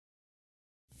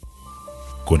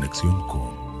Conexión con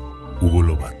Hugo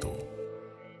Lobato.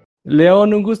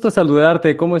 León, un gusto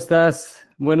saludarte. ¿Cómo estás?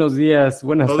 Buenos días,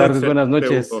 buenas Todo tardes, buenas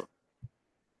excelente, noches. Hugo.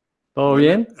 ¿Todo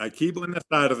bien? Aquí buenas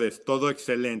tardes, todo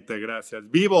excelente, gracias.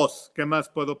 Vivos, ¿qué más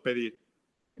puedo pedir?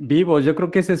 Vivos, yo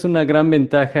creo que esa es una gran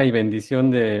ventaja y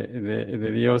bendición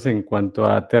de Dios en cuanto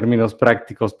a términos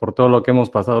prácticos por todo lo que hemos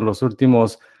pasado los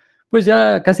últimos, pues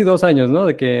ya casi 2 años, ¿no?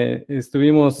 De que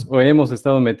estuvimos o hemos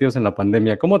estado metidos en la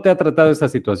pandemia. ¿Cómo te ha tratado esa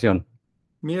situación?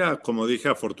 Mira, como dije,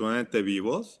 afortunadamente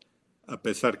vivos, a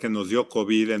pesar que nos dio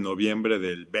COVID en noviembre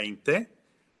del 20,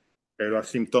 pero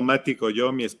asintomático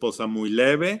yo, mi esposa muy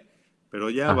leve,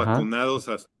 pero ya Ajá. vacunados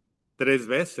hasta 3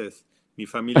 veces. Mi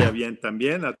familia bien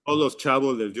también, a todos los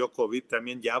chavos les dio COVID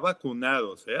también, ya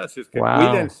vacunados, ¿eh? Así es que Wow.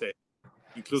 cuídense.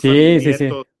 Incluso a Sí, sí, sí.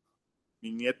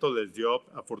 mi nieto les dio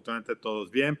afortunadamente todos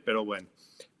bien, pero bueno,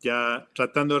 ya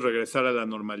tratando de regresar a la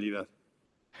normalidad.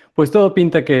 Pues todo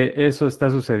pinta que eso está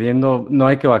sucediendo, no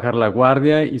hay que bajar la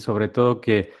guardia y sobre todo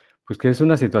que, pues que es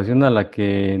una situación a la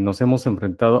que nos hemos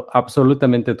enfrentado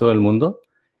absolutamente todo el mundo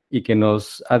y que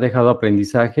nos ha dejado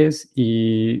aprendizajes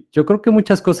y yo creo que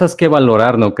muchas cosas que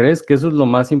valorar, ¿no crees? Que eso es lo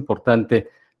más importante,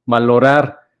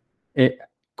 valorar eh,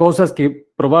 cosas que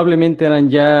probablemente eran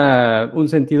ya un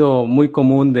sentido muy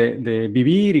común de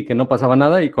vivir y que no pasaba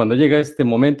nada y cuando llega este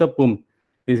momento, ¡pum!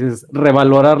 Dices,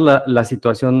 revalorar la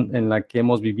situación en la que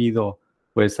hemos vivido,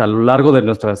 pues a lo largo de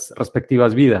nuestras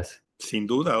respectivas vidas. Sin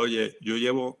duda, oye, yo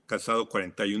llevo casado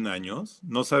 41 años,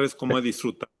 no sabes cómo he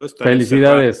disfrutado estar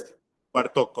encerrado en Felicidades. un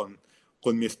cuarto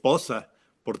con mi esposa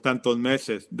por tantos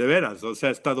meses, de veras, o sea,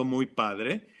 ha estado muy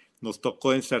padre. Nos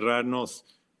tocó encerrarnos,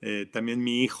 también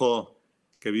mi hijo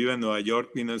que vive en Nueva York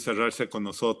vino a encerrarse con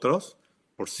nosotros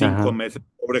por cinco Ajá, meses,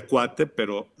 pobre cuate,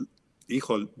 pero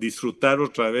hijo, disfrutar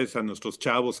otra vez a nuestros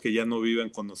chavos que ya no viven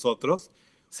con nosotros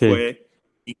sí. fue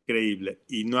increíble.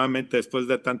 Y nuevamente, después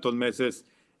de tantos meses,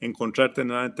 encontrarte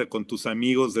nuevamente con tus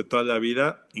amigos de toda la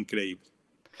vida, increíble.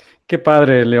 Qué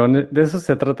padre, León. De eso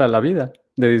se trata la vida,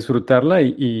 de disfrutarla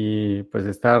pues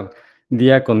estar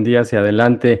día con día hacia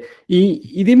adelante.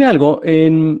 Y dime algo,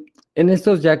 en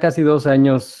estos ya casi 2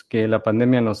 años que la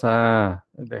pandemia nos ha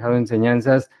dejado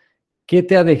enseñanzas, ¿qué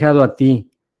te ha dejado a ti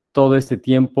todo este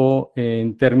tiempo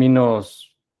en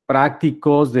términos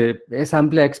prácticos de esa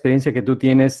amplia experiencia que tú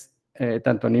tienes,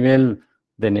 tanto a nivel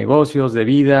de negocios, de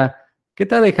vida? ¿Qué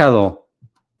te ha dejado?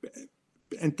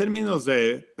 En términos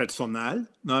de personal,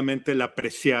 nuevamente el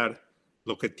apreciar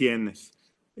lo que tienes,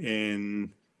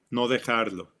 en no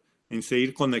dejarlo, en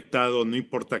seguir conectado, no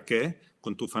importa qué,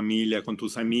 con tu familia, con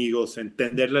tus amigos, en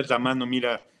tenderles la mano.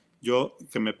 Mira, yo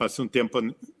que me pasé un tiempo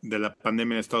de la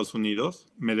pandemia en Estados Unidos,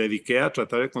 me dediqué a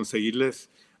tratar de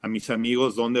conseguirles a mis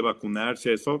amigos dónde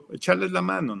vacunarse, eso, echarles la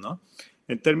mano, ¿no?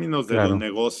 En términos de los Claro.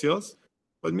 negocios,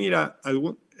 pues mira,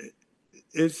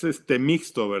 es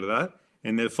mixto, ¿verdad?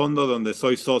 En el fondo donde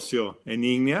soy socio en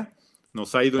Ignea,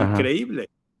 nos ha ido Ajá. increíble.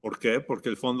 ¿Por qué? Porque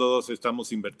el fondo 2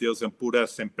 estamos invertidos en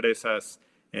puras empresas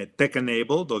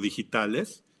tech-enabled o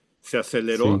digitales. Se Sí.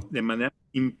 aceleró de manera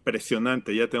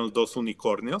impresionante. Ya tenemos 2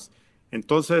 unicornios.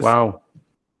 Entonces, Wow.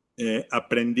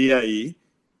 aprendí ahí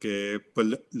que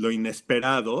pues, lo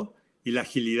inesperado y la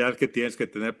agilidad que tienes que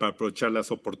tener para aprovechar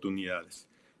las oportunidades.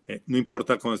 No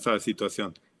importa cómo está la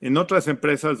situación. En otras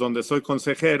empresas donde soy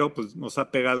consejero, pues nos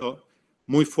ha pegado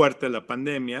muy fuerte la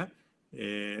pandemia.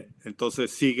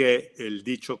 Entonces sigue el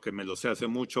dicho que me lo sé hace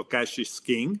mucho, cash is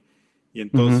king. Y Ujú.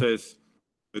 entonces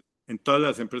en todas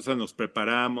las empresas nos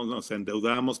preparamos, nos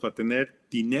endeudamos para tener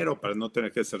dinero para no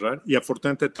tener que cerrar y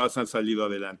afortunadamente todas han salido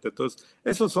adelante. Entonces,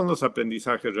 esos son los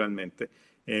aprendizajes realmente.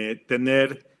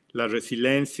 Tener la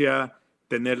resiliencia,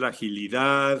 tener la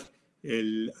agilidad,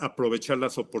 el aprovechar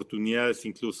las oportunidades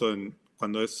incluso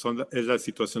cuando es la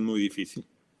situación muy difícil.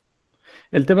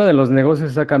 El tema de los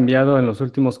negocios ha cambiado en los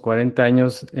últimos 40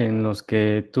 años en los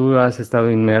que tú has estado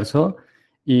inmerso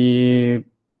y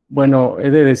bueno, he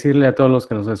de decirle a todos los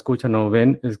que nos escuchan o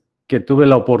ven es que tuve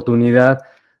la oportunidad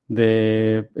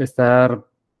de estar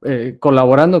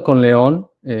colaborando con León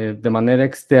de manera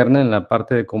externa en la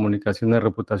parte de comunicación de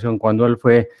reputación cuando él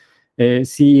fue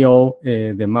CEO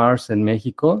de Mars en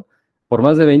México. Por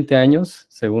más de 20 años,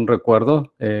 según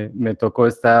recuerdo, me tocó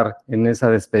estar en esa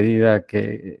despedida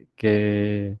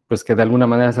pues que de alguna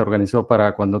manera se organizó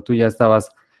para cuando tú ya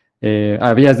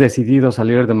habías decidido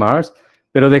salir de Mars,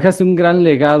 pero dejaste un gran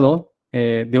legado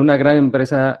de una gran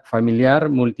empresa familiar,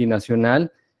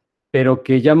 multinacional, pero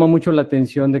que llama mucho la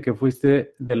atención de que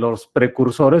fuiste de los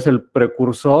precursores, el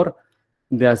precursor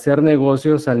de hacer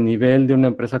negocios al nivel de una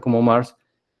empresa como Mars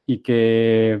y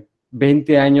que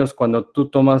 20 años cuando tú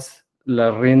tomas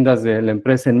las riendas de la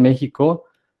empresa en México,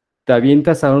 te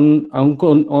avientas a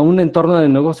un entorno de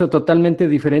negocio totalmente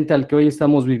diferente al que hoy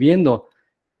estamos viviendo.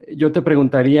 Yo te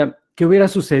preguntaría, ¿qué hubiera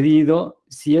sucedido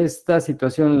si esta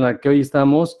situación en la que hoy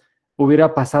estamos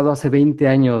hubiera pasado hace 20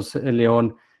 años,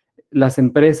 León? ¿Las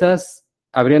empresas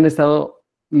habrían estado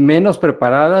menos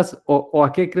preparadas o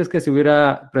a qué crees que se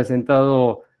hubiera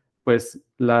presentado pues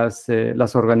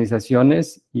las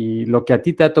organizaciones y lo que a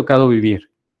ti te ha tocado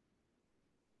vivir?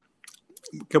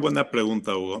 Qué buena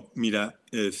pregunta, Hugo. Mira,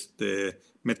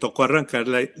 me tocó arrancar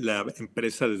la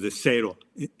empresa desde cero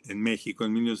en México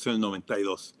en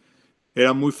 1992.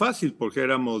 Era muy fácil porque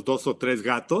éramos 2 o 3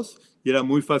 gatos y era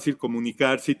muy fácil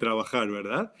comunicarse y trabajar,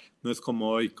 ¿verdad? No es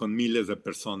como hoy con miles de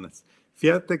personas.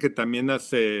 Fíjate que también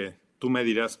tú me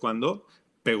dirás cuándo,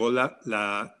 pegó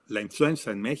la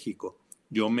influenza en México.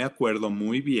 Yo me acuerdo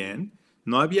muy bien,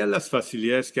 no había las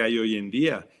facilidades que hay hoy en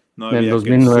día, no En el había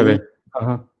que el Zoom, 2009.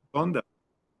 Ajá. onda.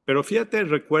 Pero fíjate,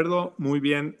 recuerdo muy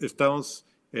bien,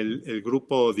 el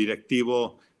grupo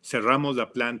directivo, cerramos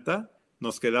la planta,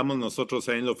 nos quedamos nosotros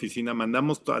ahí en la oficina,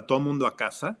 mandamos a todo el mundo a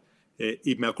casa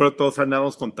y me acuerdo todos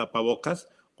andábamos con tapabocas.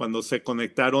 Cuando se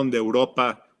conectaron de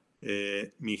Europa,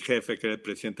 mi jefe, que era el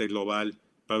presidente global,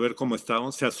 para ver cómo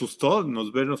estábamos, se asustó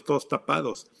nos vernos todos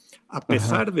tapados. A Ajá.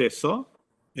 pesar de eso,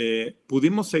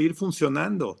 pudimos seguir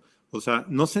funcionando. O sea,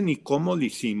 no sé ni cómo lo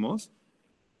hicimos,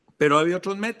 pero había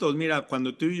otros métodos. Mira,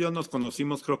 cuando tú y yo nos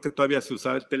conocimos, creo que todavía se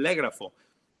usaba el telégrafo.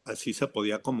 Así se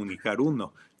podía comunicar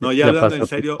uno. No, ya Ya hablando en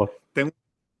pasó serio, tiempo. tengo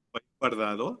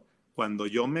guardado. Cuando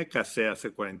yo me casé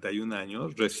hace 41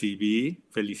 años, recibí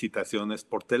felicitaciones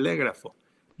por telégrafo.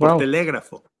 Por Wow.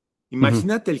 telégrafo.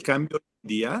 Imagínate el cambio hoy en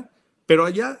día, pero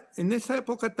allá en esa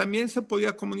época también se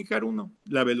podía comunicar uno.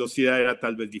 La velocidad era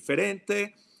tal vez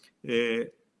diferente,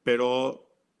 pero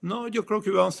no, yo creo que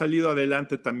hubiéramos salido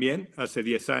adelante también hace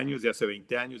 10 años, de hace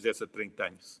 20 años, de hace 30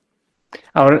 años.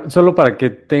 Ahora, solo para que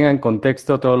tengan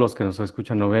contexto, todos los que nos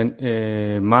escuchan o ven,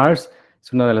 Mars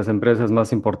es una de las empresas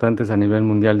más importantes a nivel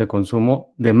mundial de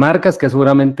consumo, de marcas que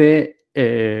seguramente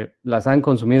las han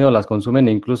consumido, las consumen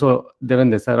e incluso deben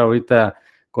de estar ahorita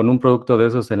con un producto de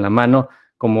esos en la mano,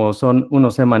 como son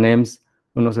unos M&M's,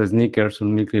 unos Snickers,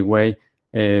 un Milky Way,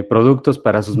 productos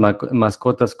para sus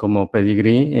mascotas como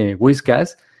Pedigree,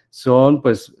 Whiskas. Son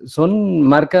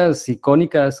marcas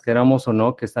icónicas, queramos o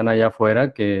no, que están allá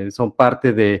afuera, que son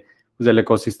parte pues, del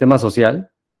ecosistema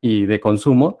social y de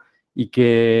consumo, y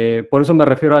que por eso me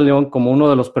refiero a León como uno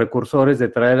de los precursores de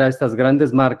traer a estas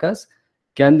grandes marcas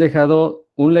que han dejado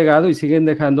un legado y siguen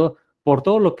dejando por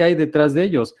todo lo que hay detrás de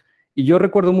ellos. Y yo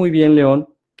recuerdo muy bien, León,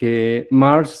 que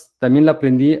Mars también la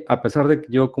aprendí, a pesar de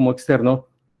que yo como externo,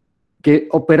 que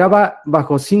operaba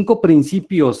bajo 5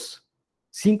 principios,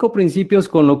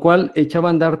 con lo cual echaba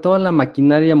a andar toda la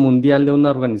maquinaria mundial de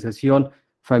una organización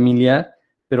familiar,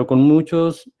 pero con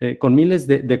con miles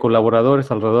de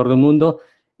colaboradores alrededor del mundo.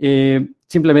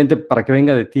 Simplemente para que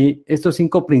venga de ti, estos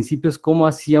 5 principios, ¿cómo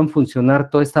hacían funcionar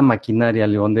toda esta maquinaria,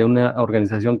 León, de una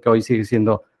organización que hoy sigue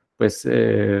siendo pues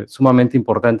sumamente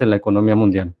importante en la economía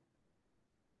mundial?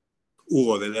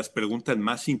 Hugo, de las preguntas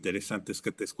más interesantes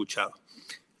que te he escuchado.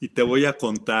 Y te voy a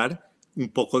contar un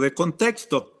poco de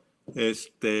contexto.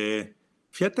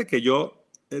 Fíjate que yo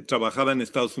trabajaba en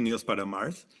Estados Unidos para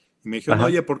Mars y me dijeron, Ajá.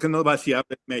 oye, ¿por qué no vas y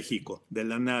abres México? De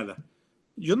la nada.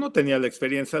 Yo no tenía la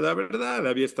experiencia, la verdad.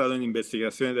 Había estado en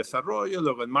investigación y desarrollo,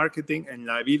 luego en marketing, en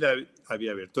la vida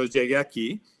había abierto. Entonces llegué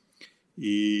aquí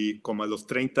y como a los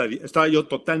 30 días, estaba yo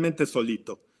totalmente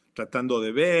solito, tratando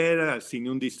de ver sin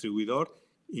un distribuidor,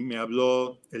 y me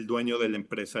habló el dueño de la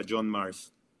empresa, John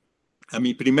Mars, a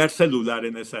mi primer celular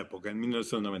en esa época, en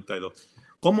 1992.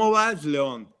 ¿Cómo vas,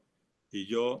 León? Y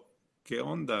yo, ¿qué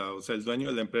onda? O sea, el dueño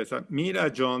de la empresa,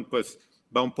 mira, John, pues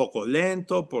va un poco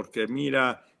lento porque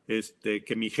mira,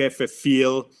 que mi jefe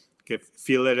que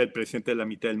Phil era el presidente de la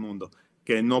mitad del mundo,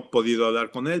 que no he podido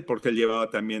hablar con él porque él llevaba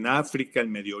también África, el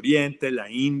Medio Oriente, la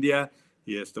India,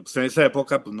 y pues en esa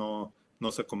época pues no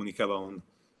se comunicaba uno.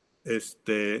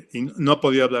 Y no he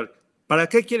podido hablar. ¿Para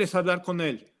qué quieres hablar con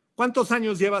él? ¿Cuántos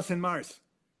años llevas en Mars?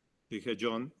 Dije,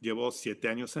 John, llevo 7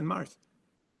 años en Mars.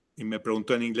 Y me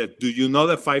preguntó en inglés, ¿Do you know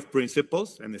the 5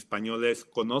 principles? En español es,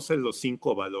 ¿conoces los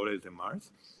 5 valores de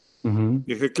Mars? Uh-huh.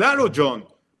 Dije, claro, John,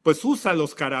 pues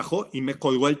úsalos, carajo. Y me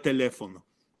colgó el teléfono.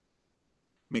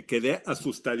 Me quedé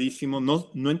asustadísimo,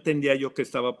 no entendía yo qué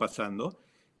estaba pasando.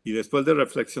 Y después de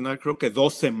reflexionar, creo que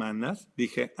 2 semanas,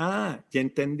 dije, ya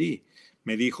entendí.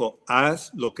 Me dijo,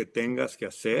 haz lo que tengas que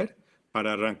hacer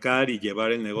para arrancar y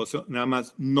llevar el negocio. Nada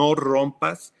más no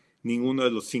rompas ninguno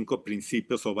de los 5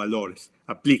 principios o valores.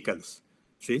 Aplícalos,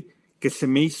 ¿sí? Que se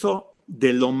me hizo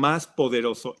de lo más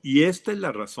poderoso. Y esta es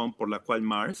la razón por la cual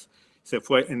Mars se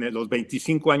fue, en los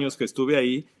 25 años que estuve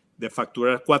ahí, de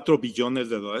facturar 4 billones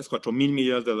de dólares, 4,000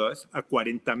 millones de dólares, a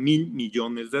 40,000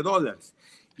 millones de dólares.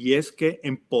 Y es que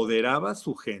empoderaba a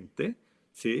su gente,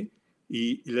 ¿sí?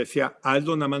 Y le decía,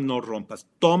 Aldo, nada más no rompas,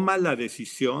 toma la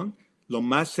decisión lo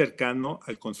más cercano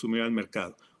al consumidor al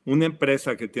mercado. Una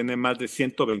empresa que tiene más de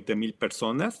 120,000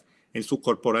 personas, en su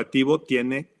corporativo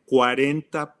tiene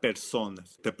 40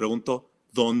 personas. Te pregunto,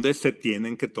 ¿dónde se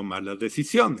tienen que tomar las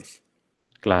decisiones?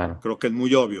 Claro. Creo que es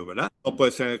muy obvio, ¿verdad? No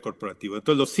puede ser en el corporativo.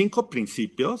 Entonces, los 5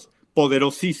 principios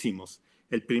poderosísimos.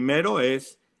 El primero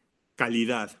es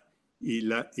calidad y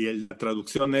la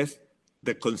traducción es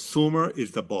The consumer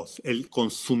is the boss. El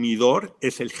consumidor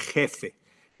es el jefe.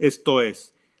 Esto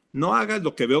es, no hagas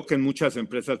lo que veo que en muchas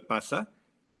empresas pasa.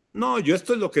 No, yo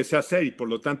esto es lo que sé hacer y por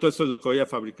lo tanto eso es lo que voy a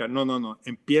fabricar. No.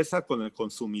 Empieza con el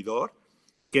consumidor.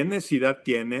 ¿Qué necesidad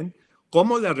tienen?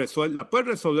 ¿Cómo la resuelve? ¿La puedes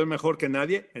resolver mejor que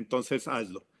nadie? Entonces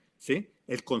hazlo, ¿sí?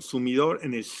 El consumidor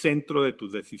en el centro de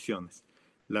tus decisiones.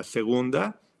 La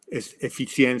segunda es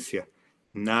eficiencia.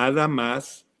 Nada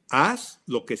más haz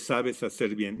lo que sabes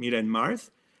hacer bien. Mira, en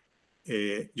Mars,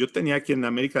 yo tenía aquí en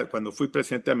América, cuando fui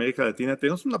presidente de América Latina,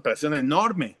 teníamos una operación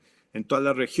enorme en toda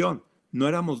la región. No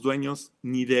éramos dueños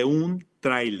ni de un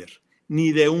tráiler,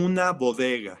 ni de una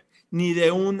bodega, ni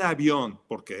de un avión.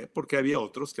 ¿Por qué? Porque había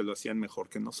otros que lo hacían mejor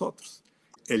que nosotros.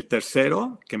 El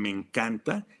tercero, que me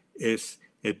encanta, es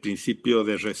el principio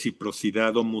de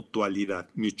reciprocidad o mutualidad,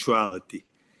 mutuality.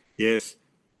 Y es,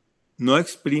 no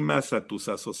exprimas a tus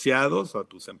asociados o a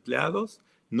tus empleados,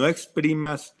 no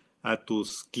exprimas a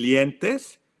tus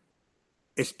clientes,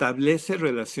 establece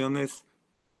relaciones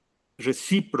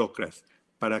recíprocas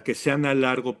para que sean a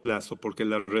largo plazo, porque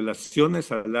las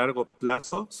relaciones a largo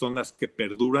plazo son las que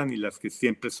perduran y las que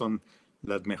siempre son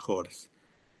las mejores.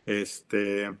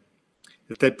 Este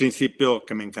es el principio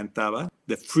que me encantaba,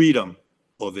 de freedom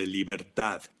o de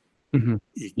libertad.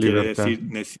 Y quiere decir,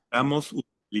 necesitamos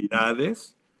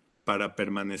utilidades para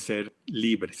permanecer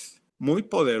libres. Muy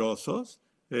poderosos,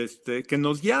 que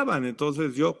nos guiaban.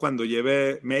 Entonces yo cuando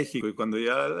llevé México y cuando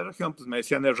llevé a la región, pues me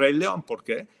decían el Rey León. ¿Por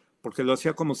qué? Porque lo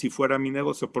hacía como si fuera mi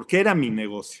negocio, porque era mi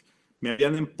negocio. Me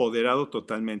habían empoderado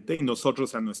totalmente y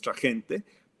nosotros a nuestra gente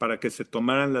para que se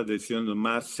tomaran las decisiones lo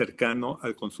más cercano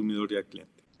al consumidor y al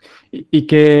cliente. Y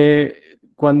que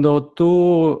cuando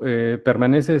tú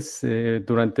permaneces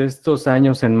durante estos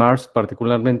años en Mars,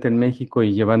 particularmente en México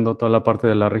y llevando toda la parte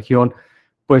de la región,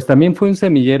 pues también fue un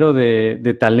semillero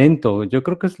de talento. Yo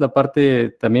creo que es la parte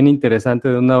también interesante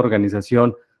de una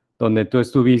organización donde tú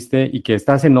estuviste y que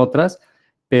estás en otras,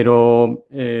 pero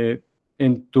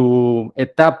en tu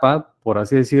etapa, por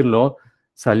así decirlo,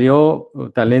 salió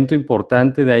talento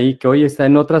importante de ahí que hoy está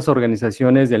en otras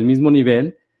organizaciones del mismo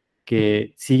nivel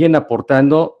que siguen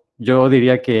aportando, yo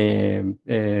diría que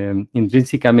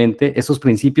intrínsecamente, esos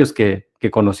principios que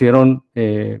conocieron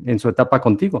en su etapa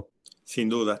contigo. Sin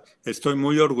duda. Estoy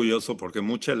muy orgulloso porque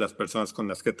muchas de las personas con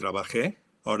las que trabajé,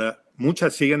 ahora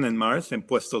muchas siguen en Mars en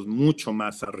puestos mucho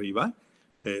más arriba,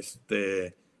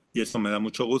 y eso me da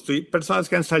mucho gusto. Y personas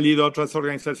que han salido a otras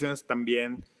organizaciones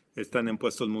también están en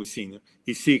puestos muy senior.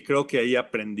 Y sí, creo que ahí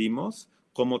aprendimos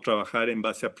cómo trabajar en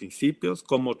base a principios,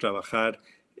 cómo trabajar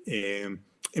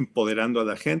empoderando a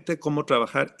la gente, cómo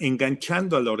trabajar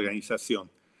enganchando a la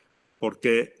organización,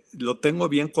 porque lo tengo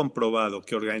bien comprobado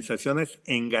que organizaciones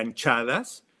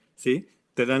enganchadas, ¿sí?,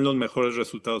 te dan los mejores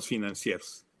resultados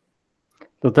financieros.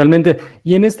 Totalmente.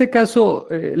 Y en este caso,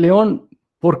 León,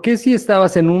 ¿por qué si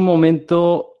estabas en un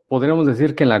momento, podríamos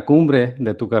decir que en la cumbre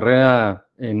de tu carrera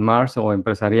en Mars o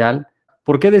empresarial,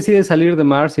 por qué decides salir de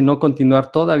Mars y no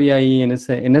continuar todavía ahí en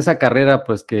esa carrera,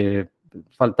 pues que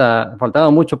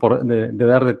faltaba mucho de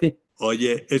dar de ti?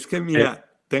 Oye, es que mira,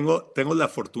 tengo la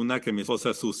fortuna que mi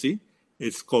esposa Susi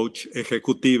es coach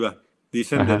ejecutiva,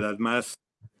 dicen de las más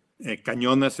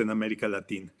cañonas en América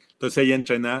Latina. Entonces ella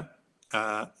entrena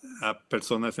a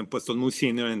personas en puestos muy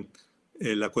senior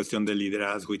en la cuestión de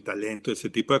liderazgo y talento, ese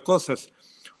tipo de cosas.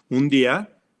 Un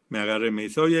día me agarra y me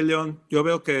dice, oye León, yo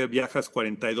veo que viajas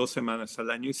 42 semanas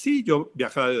al año. Y sí, yo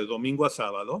viajaba de domingo a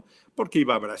sábado porque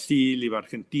iba a Brasil, iba a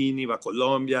Argentina, iba a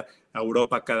Colombia, a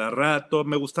Europa cada rato.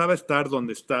 Me gustaba estar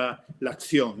donde está la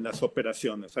acción, las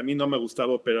operaciones. A mí no me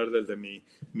gustaba operar desde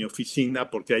mi oficina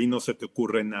porque ahí no se te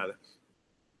ocurre nada.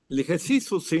 Le dije, sí,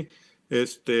 Susi,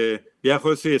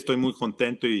 viajo, sí, estoy muy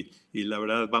contento y la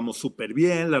verdad vamos súper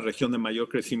bien, la región de mayor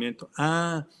crecimiento.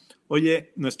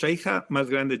 Oye, nuestra hija más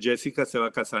grande, Jessica, se va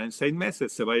a casar en 6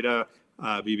 meses, se va a ir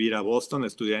a vivir a Boston, a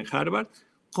estudiar en Harvard.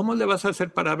 ¿Cómo le vas a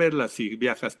hacer para verla si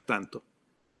viajas tanto?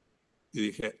 Y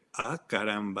dije,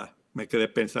 caramba, me quedé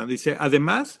pensando. Dice,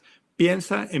 además,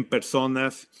 piensa en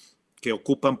personas que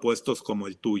ocupan puestos como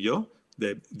el tuyo,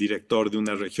 de director de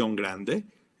una región grande,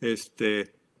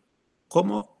 este,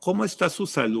 ¿cómo está su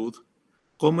salud?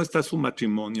 ¿Cómo está su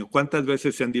matrimonio? ¿Cuántas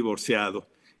veces se han divorciado?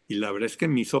 Y la verdad es que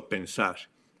me hizo pensar.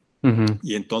 Ujú.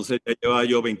 Y entonces ya llevaba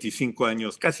yo 25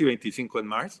 años, casi 25 en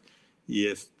Mars, y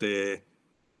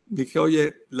dije,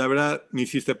 oye, la verdad me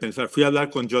hiciste pensar. Fui a hablar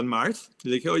con John Mars, y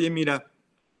le dije, oye, mira,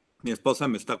 mi esposa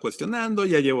me está cuestionando,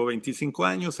 ya llevo 25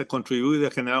 años, he contribuido y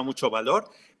he generado mucho valor,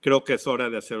 creo que es hora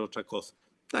de hacer otra cosa.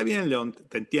 Está bien, León,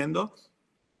 te entiendo,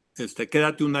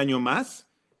 quédate un año más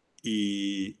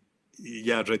y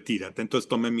ya retírate. Entonces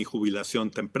tomé mi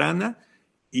jubilación temprana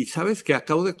y sabes que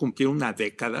acabo de cumplir una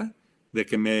década de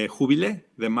que me jubilé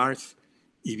de Mars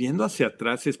y viendo hacia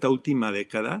atrás esta última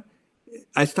década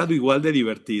ha estado igual de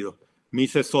divertido. Me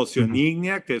hice socio en Ujú.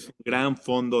 Ignea, que es un gran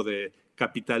fondo de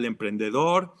capital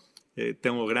emprendedor.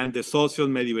 Tengo grandes socios,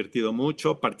 me he divertido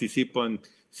mucho, participo en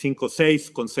 5 o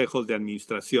 6 consejos de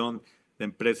administración de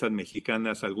empresas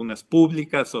mexicanas, algunas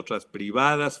públicas, otras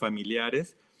privadas,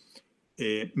 familiares.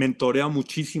 Mentoreo a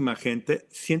muchísima gente,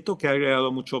 siento que ha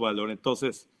agregado mucho valor.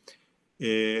 Entonces,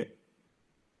 eh,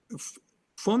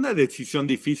 fue una decisión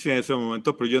difícil en ese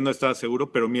momento, pero yo no estaba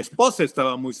seguro, pero mi esposa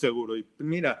estaba muy seguro. Y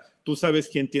mira, tú sabes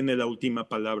quién tiene la última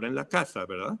palabra en la casa,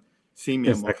 ¿verdad? Sí, mi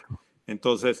amor. Exacto.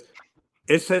 Entonces,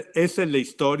 esa es la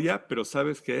historia, pero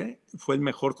 ¿sabes qué? Fue el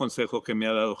mejor consejo que me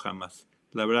ha dado jamás.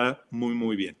 La verdad, muy,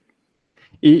 muy bien.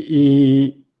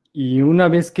 Y una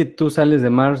vez que tú sales de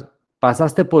Mars,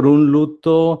 ¿pasaste por un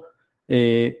luto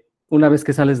una vez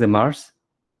que sales de Mars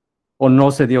o no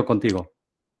se dio contigo?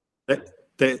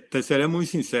 Te seré muy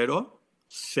sincero,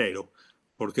 cero,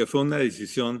 porque fue una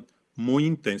decisión muy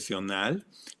intencional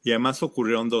y además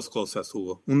ocurrieron dos cosas,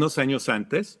 Hugo. Unos años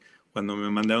antes, cuando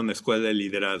me mandaron a escuela de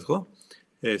liderazgo,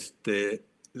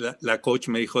 la coach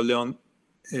me dijo, León,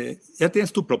 ¿ya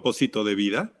tienes tu propósito de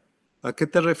vida? ¿A qué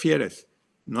te refieres?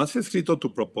 ¿No has escrito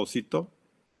tu propósito?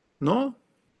 No.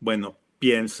 Bueno,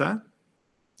 piensa.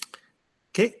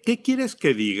 ¿Qué quieres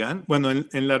que digan? Bueno,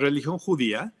 en la religión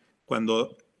judía,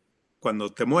 cuando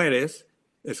te mueres,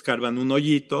 escarban un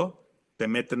hoyito, te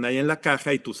meten ahí en la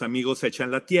caja y tus amigos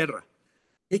echan la tierra.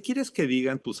 ¿Qué quieres que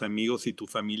digan tus amigos y tu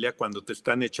familia cuando te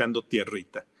están echando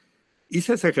tierrita?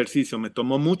 Hice ese ejercicio, me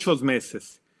tomó muchos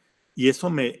meses y eso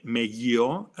me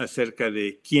guió acerca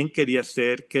de quién quería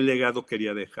ser, qué legado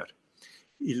quería dejar.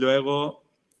 Y luego,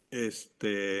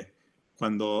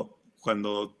 cuando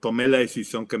tomé la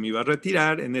decisión que me iba a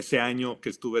retirar, en ese año que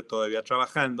estuve todavía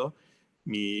trabajando,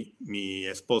 mi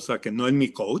esposa, que no es mi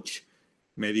coach,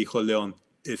 me dijo, León,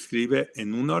 escribe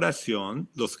en una oración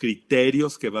los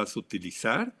criterios que vas a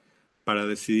utilizar para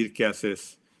decidir qué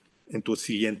haces en tu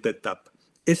siguiente etapa.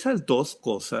 Esas dos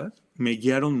cosas me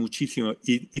guiaron muchísimo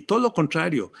y todo lo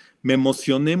contrario, me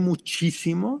emocioné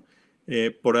muchísimo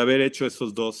por haber hecho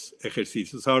esos dos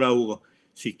ejercicios. Ahora, Hugo,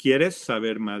 si quieres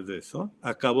saber más de eso,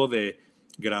 acabo de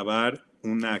grabar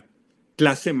una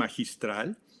clase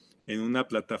magistral en una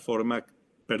plataforma,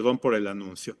 perdón por el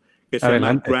anuncio, que se llama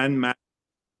Adelante.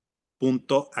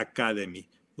 grandmaster.academy,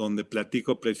 donde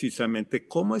platico precisamente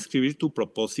cómo escribir tu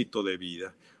propósito de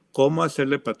vida, cómo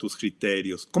hacerle para tus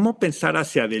criterios, cómo pensar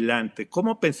hacia adelante,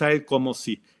 cómo pensar el cómo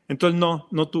sí. Entonces,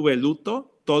 no tuve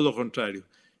luto, todo lo contrario,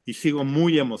 y sigo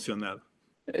muy emocionado.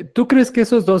 ¿Tú crees que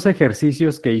esos dos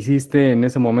ejercicios que hiciste en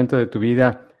ese momento de tu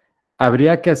vida,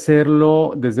 habría que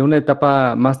hacerlo desde una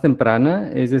etapa más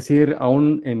temprana? Es decir,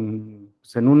 aún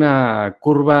pues, en una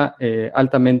curva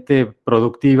altamente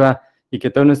productiva y que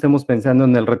todavía no estemos pensando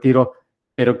en el retiro,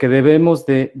 pero que debemos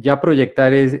de ya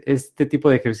proyectar este tipo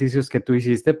de ejercicios que tú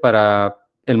hiciste para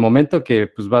el momento que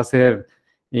pues, va a ser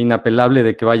inapelable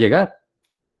de que va a llegar.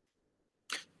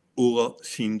 Hugo,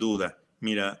 sin duda.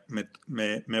 Mira,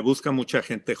 me busca mucha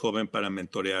gente joven para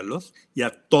mentorearlos y a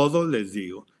todos les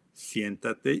digo,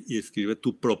 siéntate y escribe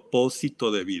tu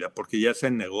propósito de vida, porque ya sea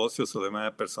en negocios o de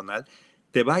manera personal,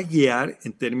 te va a guiar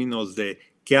en términos de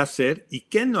qué hacer y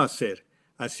qué no hacer,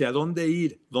 hacia dónde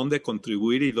ir, dónde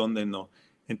contribuir y dónde no.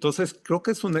 Entonces, creo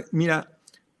que es una... Mira,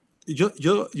 yo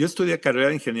estudié carrera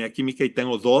de ingeniería química y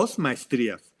tengo 2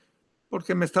 maestrías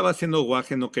porque me estaba haciendo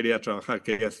guaje, no quería trabajar,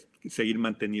 quería seguir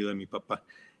mantenido de mi papá.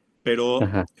 Pero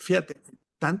Ajá. fíjate,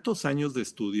 tantos años de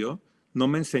estudio no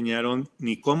me enseñaron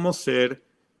ni cómo ser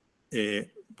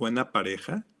buena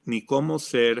pareja, ni cómo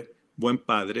ser buen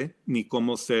padre, ni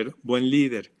cómo ser buen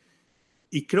líder.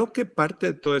 Y creo que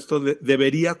parte de todo esto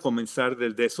debería comenzar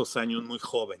desde esos años muy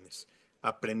jóvenes. Ujú.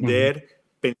 Aprender,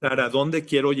 pensar a dónde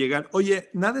quiero llegar. Oye,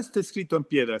 nada está escrito en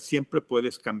piedra, siempre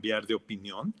puedes cambiar de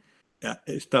opinión.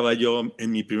 Estaba yo en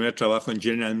mi primer trabajo en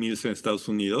General Mills en Estados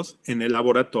Unidos, en el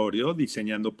laboratorio,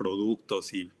 diseñando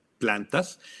productos y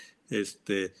plantas.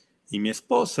 Y mi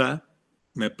esposa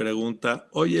me pregunta,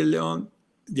 oye, León,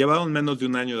 llevaban menos de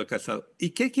un año de casado.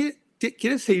 ¿Y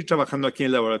quieres seguir trabajando aquí en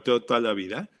el laboratorio toda la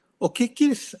vida? ¿O qué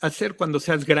quieres hacer cuando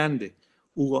seas grande?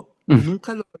 Hugo,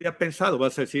 nunca lo había pensado.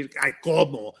 Vas a decir, ay,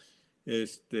 ¿cómo?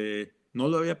 No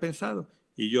lo había pensado.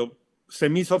 Y se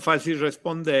me hizo fácil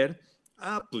responder,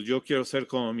 pues yo quiero ser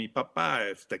como mi papá,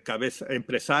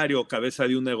 empresario, cabeza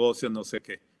de un negocio, no sé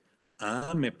qué.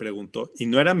 Me preguntó, y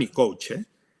no era mi coach, ¿eh?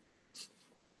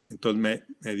 Entonces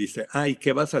me dice, ¿y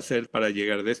qué vas a hacer para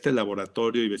llegar de este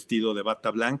laboratorio y vestido de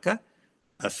bata blanca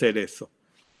a hacer eso?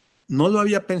 No lo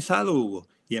había pensado, Hugo.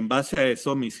 Y en base a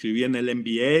eso me inscribí en el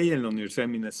MBA en la Universidad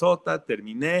de Minnesota,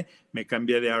 terminé, me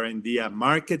cambié de R&D a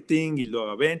marketing y luego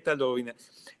a venta, luego vine.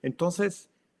 Entonces,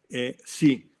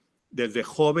 sí, desde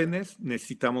jóvenes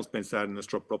necesitamos pensar en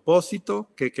nuestro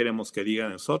propósito, qué queremos que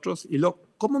digan nosotros y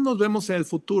luego cómo nos vemos en el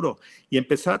futuro y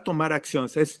empezar a tomar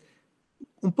acciones. Es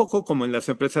un poco como en las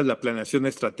empresas la planeación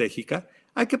estratégica.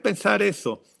 Hay que pensar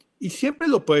eso y siempre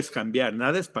lo puedes cambiar,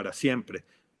 nada es para siempre,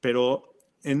 pero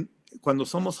cuando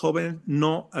somos jóvenes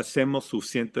no hacemos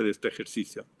suficiente de este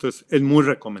ejercicio. Entonces, es muy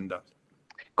recomendable.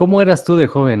 ¿Cómo eras tú de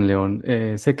joven, León?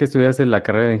 Sé que estudiaste la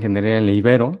carrera de ingeniería en la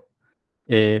Ibero,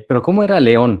 pero ¿cómo era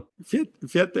León?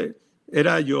 Fíjate,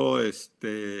 era yo,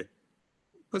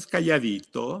 pues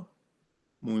calladito,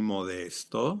 muy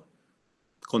modesto,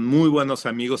 con muy buenos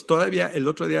amigos. Todavía el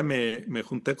otro día me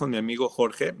junté con mi amigo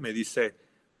Jorge, me dice,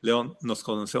 León, nos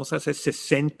conocemos hace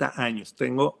 60 años.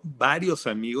 Tengo varios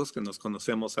amigos que nos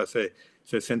conocemos hace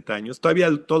 60 años.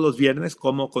 Todavía todos los viernes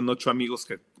como con 8 amigos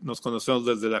que nos conocemos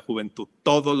desde la juventud,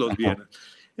 todos los viernes.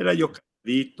 Era yo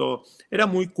calladito, era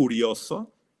muy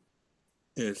curioso,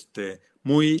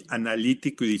 muy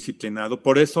analítico y disciplinado.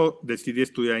 Por eso decidí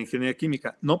estudiar ingeniería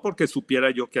química. No porque supiera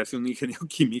yo que hacía un ingeniero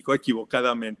químico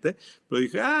equivocadamente, pero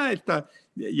dije,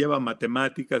 lleva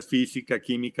matemáticas, física,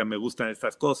 química, me gustan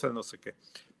estas cosas, no sé qué.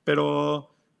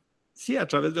 Pero sí, a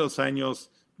través de los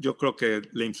años, yo creo que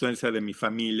la influencia de mi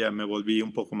familia me volví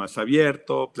un poco más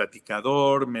abierto,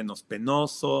 platicador, menos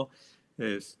penoso,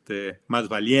 más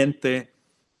valiente.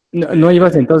 ¿No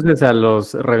ibas entonces a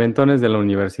los reventones de la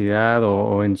universidad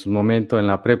o en su momento en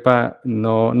la prepa,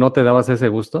 no te dabas ese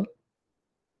gusto?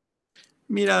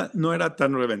 Mira, no era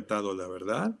tan reventado, la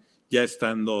verdad. Ya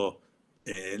estando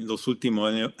en los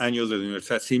últimos años de la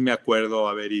universidad, sí me acuerdo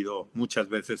haber ido muchas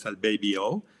veces al Baby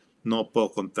O. No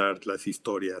puedo contar las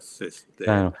historias.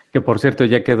 Claro, que por cierto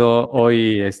ya quedó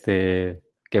hoy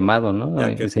quemado, ¿no?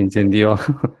 Ya que Se incendió.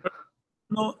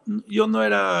 no, yo no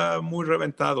era muy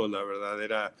reventado, la verdad.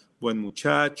 Era buen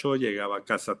muchacho, llegaba a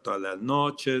casa todas las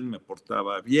noches, me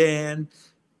portaba bien.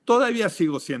 Todavía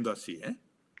sigo siendo así, ¿eh?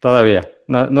 Todavía,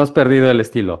 no has perdido el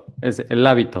estilo, es el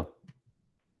hábito.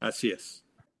 Así es.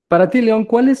 Para ti, León,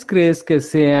 ¿cuáles crees que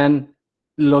sean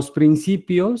los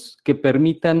principios que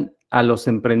permitan a los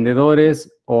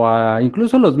emprendedores o a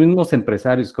incluso los mismos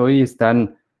empresarios que hoy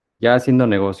están ya haciendo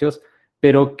negocios,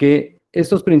 pero que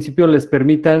estos principios les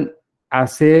permitan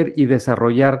hacer y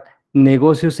desarrollar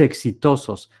negocios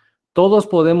exitosos? Todos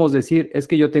podemos decir, es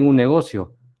que yo tengo un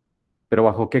negocio, pero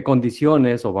 ¿bajo qué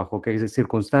condiciones o bajo qué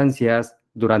circunstancias,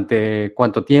 durante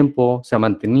cuánto tiempo se ha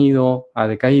mantenido, ha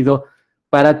decaído?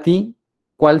 Para ti,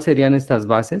 ¿cuáles serían estas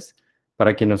bases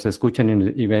para quienes nos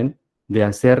escuchan y ven de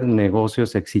hacer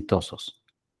negocios exitosos?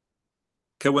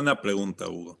 Qué buena pregunta,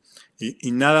 Hugo.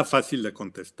 Y nada fácil de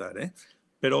contestar, ¿eh?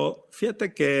 Pero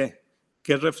fíjate que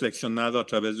he reflexionado a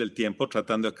través del tiempo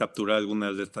tratando de capturar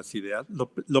algunas de estas ideas.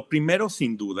 Lo primero,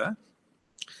 sin duda,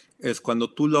 es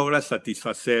cuando tú logras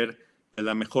satisfacer de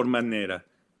la mejor manera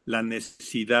la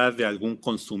necesidad de algún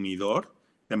consumidor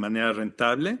de manera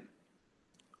rentable.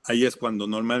 Ahí es cuando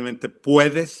normalmente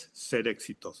puedes ser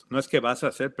exitoso. No es que vas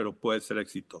a ser, pero puedes ser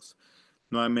exitoso.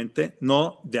 Nuevamente,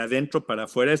 no de adentro para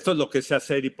afuera. Esto es lo que sé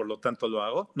hacer y por lo tanto lo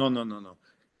hago. No.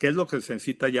 ¿Qué es lo que se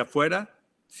necesita allá afuera?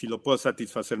 Si lo puedo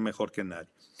satisfacer mejor que nadie.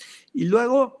 Y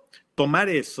luego tomar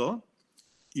eso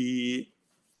y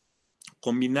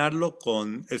combinarlo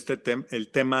con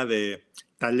el tema de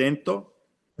talento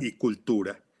y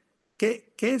cultura.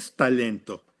 ¿Qué es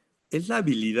talento? Es la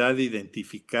habilidad de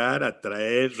identificar,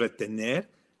 atraer, retener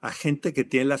a gente que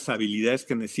tiene las habilidades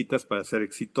que necesitas para ser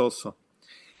exitoso.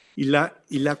 Y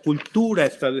la cultura,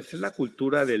 establecer la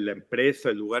cultura de la empresa,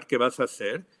 el lugar que vas a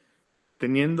hacer,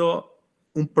 teniendo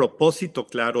un propósito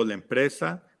claro la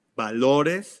empresa,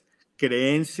 valores,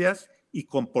 creencias y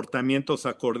comportamientos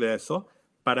acorde a eso,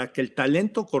 para que el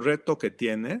talento correcto que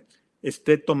tiene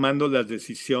esté tomando las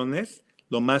decisiones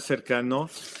lo más cercano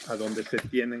a donde se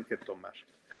tienen que tomar.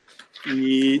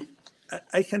 Y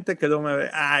hay gente que luego me ve,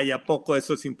 ¿a poco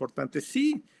eso es importante?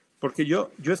 Sí, porque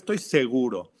yo estoy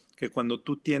seguro que cuando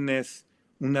tú tienes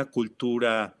una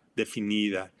cultura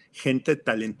definida gente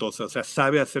talentosa, o sea,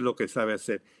 sabe hacer lo que sabe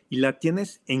hacer, y la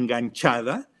tienes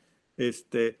enganchada,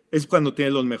 es cuando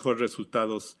tienes los mejores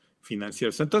resultados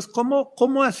financieros. Entonces,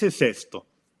 ¿cómo haces esto?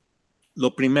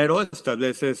 Lo primero,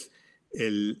 estableces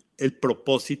el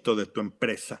propósito de tu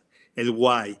empresa, el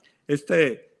why.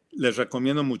 Les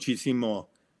recomiendo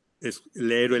muchísimo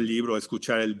leer el libro,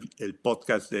 escuchar el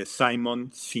podcast de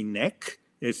Simon Sinek,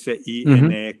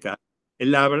 S-I-N-E-K.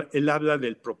 Él habla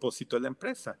del propósito de la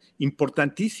empresa.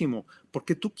 Importantísimo,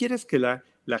 porque tú quieres que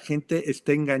la gente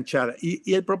esté enganchada.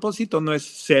 Y el propósito no es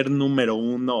ser número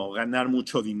uno o ganar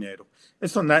mucho dinero.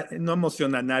 Eso no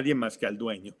emociona a nadie más que al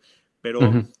dueño. Pero,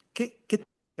 ¿qué tienes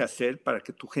que hacer para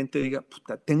que tu gente diga,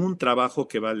 puta, tengo un trabajo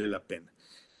que vale la pena?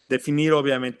 Definir,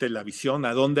 obviamente, la visión,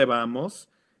 a dónde vamos,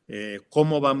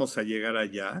 cómo vamos a llegar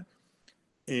allá.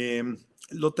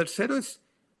 Lo tercero es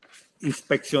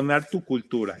inspeccionar tu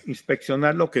cultura,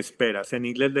 inspeccionar lo que esperas. En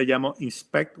inglés le llamo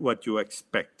inspect what you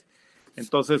expect.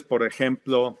 Entonces, por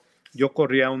ejemplo, yo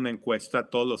corría una encuesta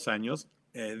todos los años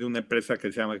de una empresa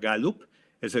que se llama Gallup,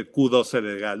 es el Q12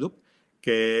 de Gallup,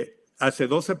 que hace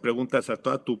 12 preguntas a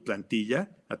toda tu plantilla,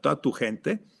 a toda tu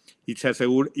gente, y se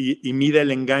asegura y mide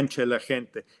el enganche de la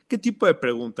gente. ¿Qué tipo de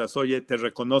preguntas? Oye, ¿te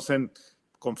reconocen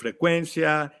con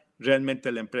frecuencia?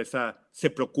 ¿Realmente la empresa se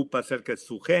preocupa acerca de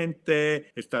su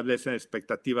gente? ¿Establecen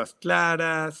expectativas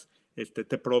claras?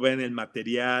 ¿Te proveen el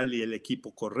material y el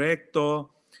equipo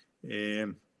correcto?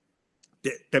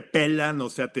 ¿Te pelan? O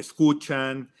sea, ¿te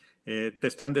escuchan? ¿Te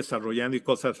están desarrollando y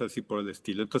cosas así por el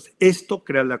estilo? Entonces, esto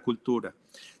crea la cultura.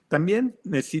 También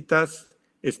necesitas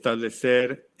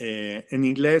establecer, en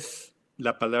inglés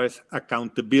la palabra es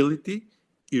accountability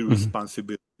y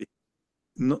responsibility.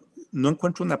 No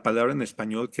encuentro una palabra en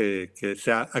español que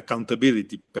sea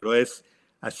accountability, pero es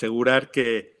asegurar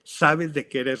que sabes de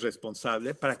qué eres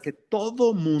responsable para que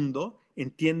todo mundo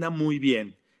entienda muy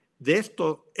bien de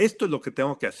esto es lo que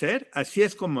tengo que hacer, así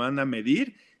es como van a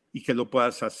medir y que lo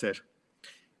puedas hacer.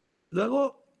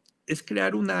 Luego es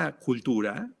crear una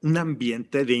cultura, un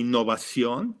ambiente de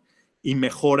innovación y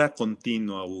mejora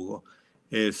continua, Hugo.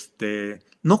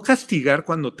 No castigar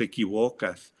cuando te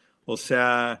equivocas. O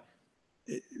sea,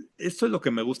 esto es lo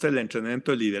que me gusta del entrenamiento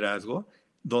de liderazgo,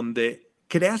 donde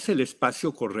creas el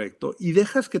espacio correcto y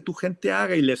dejas que tu gente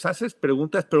haga y les haces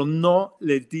preguntas, pero no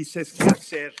les dices qué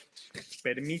hacer.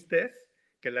 Permites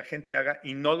que la gente haga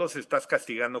y no los estás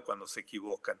castigando cuando se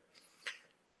equivocan.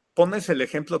 Pones el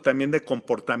ejemplo también de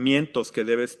comportamientos que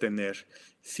debes tener.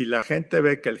 Si la gente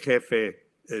ve que el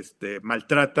jefe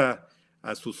maltrata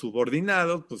a sus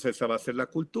subordinados, pues esa va a ser la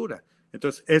cultura.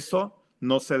 Entonces, eso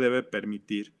no se debe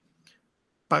permitir.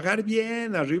 Pagar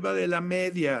bien, arriba de la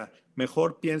media.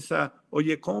 Mejor piensa,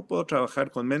 oye, ¿cómo puedo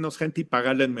trabajar con menos gente y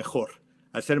pagarles mejor?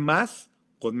 Hacer más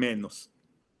con menos.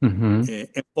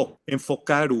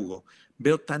 Enfocar, Hugo.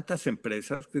 Veo tantas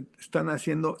empresas que están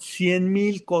haciendo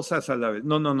 100,000 cosas a la vez.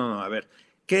 No. A ver,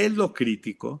 ¿qué es lo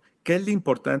crítico? ¿Qué es lo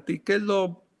importante? ¿Y qué es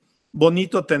lo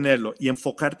bonito tenerlo? Y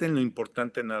enfocarte en lo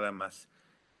importante nada más.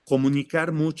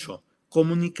 Comunicar mucho.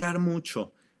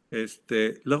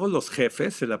 Luego los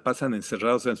jefes se la pasan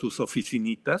encerrados en sus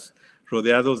oficinitas,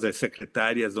 rodeados de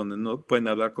secretarias donde no pueden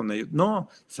hablar con ellos. No,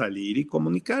 salir y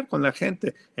comunicar con la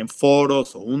gente en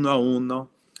foros o uno a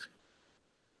uno.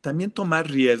 También tomar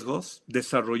riesgos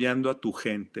desarrollando a tu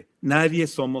gente. Nadie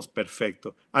somos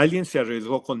perfectos. Alguien se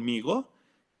arriesgó conmigo,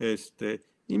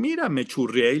 y mira, me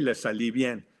churrié y le salí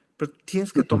bien. Pero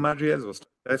tienes que tomar riesgos,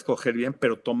 escoger bien,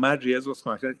 pero tomar riesgos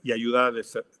con la gente y ayudar a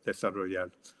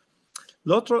desarrollarlos.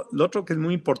 Lo otro que es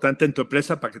muy importante en tu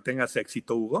empresa para que tengas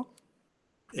éxito, Hugo,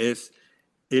 es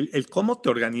el cómo te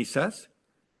organizas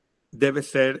debe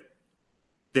ser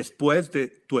después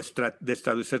de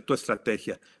establecer tu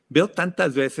estrategia. Veo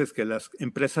tantas veces que a las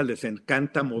empresas les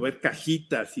encanta mover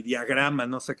cajitas y diagramas,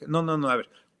 no sé qué. No, a ver,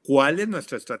 ¿cuál es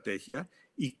nuestra estrategia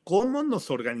y cómo nos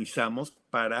organizamos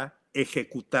para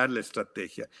ejecutar la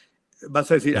estrategia?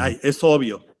 Vas a decir, es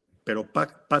obvio, pero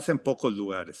pasa en pocos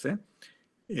lugares.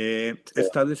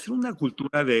 Establecer una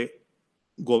cultura de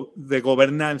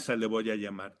gobernanza, le voy a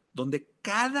llamar, donde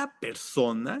cada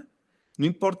persona, no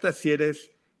importa si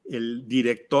eres el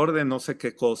director de no sé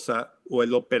qué cosa o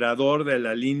el operador de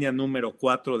la línea número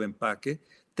 4 de empaque,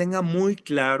 tenga muy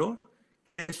claro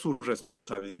qué es su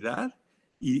responsabilidad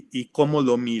y cómo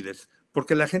lo mides.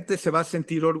 Porque la gente se va a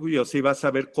sentir orgullosa y va a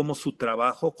saber cómo su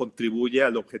trabajo contribuye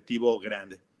al objetivo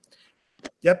grande.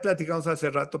 Ya platicamos hace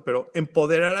rato, pero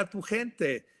empoderar a tu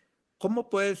gente. ¿Cómo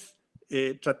puedes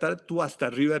tratar tú hasta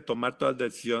arriba de tomar todas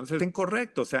las decisiones? Es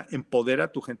incorrecto, o sea, empodera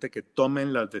a tu gente que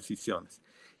tomen las decisiones.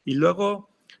 Y luego,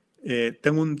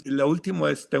 tengo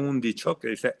un dicho que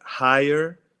dice,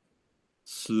 hire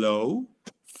slow,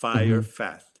 fire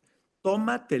fast.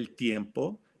 tómate el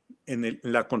tiempo en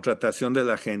la contratación de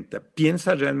la gente.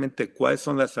 Piensa realmente cuáles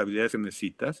son las habilidades que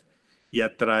necesitas y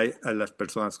atrae a las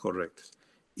personas correctas.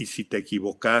 Y si te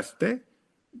equivocaste,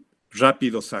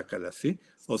 rápido sácalas, ¿sí?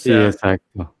 O Sí, sea,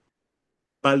 exacto.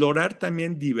 valorar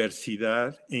también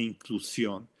diversidad e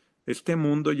inclusión. Este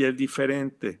mundo ya es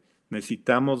diferente.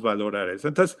 Necesitamos valorar eso.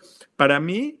 Entonces, para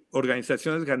mí,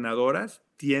 organizaciones ganadoras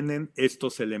tienen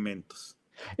estos elementos.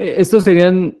 Estos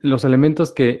serían los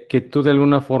elementos que tú de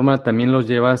alguna forma también los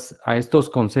llevas a estos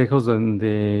consejos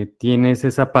donde tienes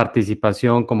esa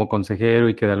participación como consejero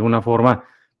y que de alguna forma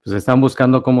pues están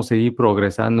buscando cómo seguir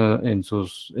progresando en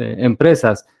sus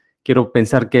empresas. Quiero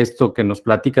pensar que esto que nos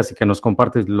platicas y que nos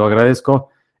compartes, lo agradezco,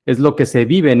 es lo que se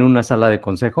vive en una sala de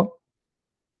consejo.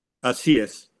 Así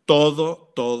es,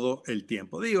 todo el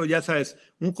tiempo. Digo, ya sabes,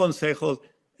 un consejo,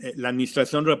 la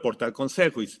administración reporta al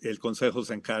consejo y el consejo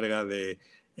se encarga de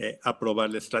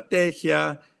aprobar la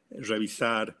estrategia,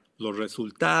 revisar los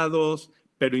resultados,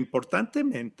 pero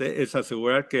importantemente es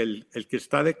asegurar que el que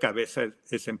está de cabeza de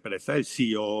esa empresa, el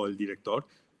CEO, el director,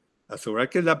 asegurar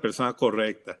que es la persona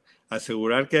correcta,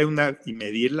 asegurar que hay y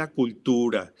medir la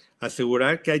cultura,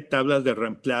 asegurar que hay tablas de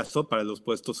reemplazo para los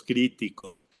puestos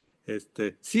críticos.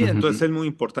 Sí, entonces es muy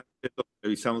importante que lo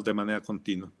revisamos de manera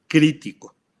continua.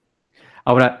 Crítico.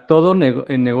 Ahora, todo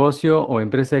negocio o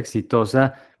empresa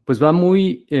exitosa, pues va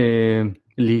muy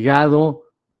ligado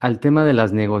al tema de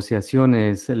las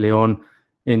negociaciones, León.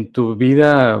 En tu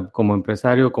vida como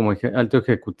empresario, como alto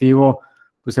ejecutivo,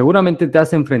 pues seguramente te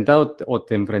has enfrentado o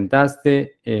te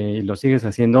enfrentaste y lo sigues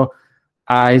haciendo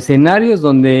a escenarios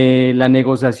donde la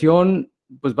negociación,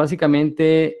 pues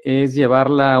básicamente es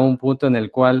llevarla a un punto en el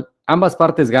cual ambas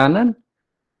partes ganan,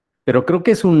 pero creo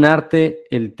que es un arte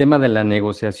el tema de la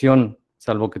negociación,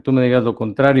 salvo que tú me digas lo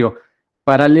contrario.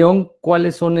 Para León,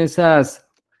 ¿cuáles son esas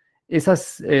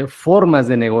formas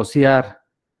de negociar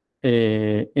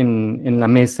en la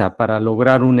mesa para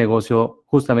lograr un negocio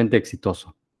justamente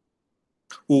exitoso?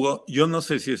 Hugo, yo no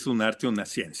sé si es un arte o una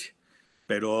ciencia,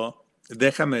 pero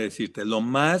déjame decirte, lo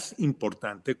más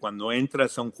importante cuando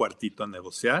entras a un cuartito a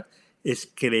negociar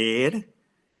es creer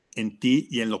en ti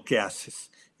y en lo que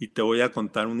haces. Y te voy a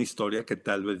contar una historia que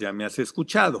tal vez ya me has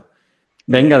escuchado.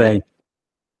 Venga de ahí.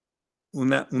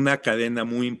 Una cadena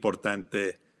muy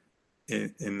importante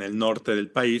en el norte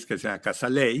del país que se llama Casa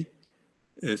Ley,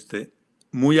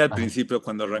 muy al principio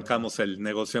cuando arrancamos el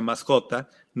negocio de mascota,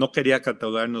 no quería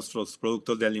catalogar nuestros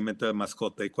productos de alimento de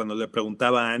mascota y cuando le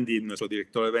preguntaba a Andy, nuestro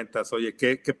director de ventas, oye,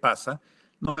 ¿qué pasa?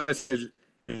 No, es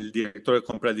el director de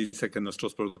compras dice que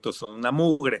nuestros productos son una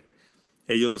mugre.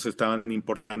 Ellos estaban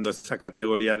importando esa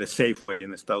categoría de Safeway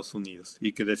en Estados Unidos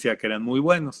y que decía que eran muy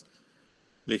buenos.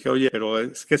 Le dije, oye, pero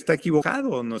es que está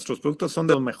equivocado, nuestros productos son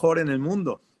de los mejores en el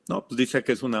mundo. No, pues dice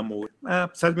que es una mugre.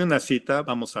 Pues hazme una cita,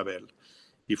 vamos a verlo.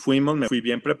 Y fuimos, me fui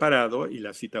bien preparado y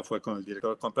la cita fue con el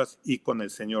director de compras y con el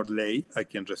señor Ley, a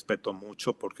quien respeto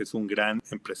mucho porque es un gran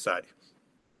empresario.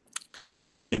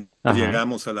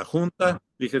 Llegamos a la junta,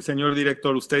 dije, señor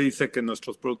director, usted dice que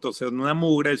nuestros productos son una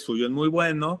mugre, el suyo es muy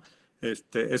bueno,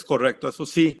 ¿es correcto eso?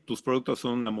 Sí, tus productos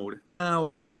son una mugre.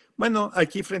 Bueno,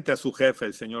 aquí frente a su jefe,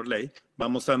 el señor Ley,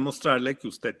 vamos a mostrarle que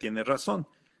usted tiene razón.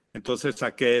 Entonces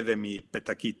saqué de mi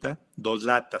petaquita 2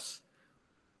 latas,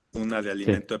 una de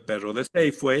alimento de perro de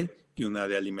Safeway y una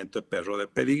de alimento de perro de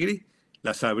Pedigree.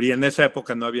 Las abrí, en esa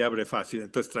época no había abre fácil,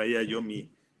 entonces traía yo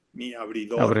mi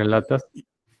abridor. Abre latas.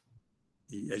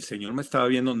 Y el señor me estaba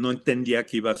viendo, no entendía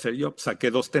qué iba a hacer yo.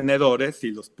 Saqué 2 tenedores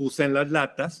y los puse en las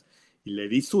latas y le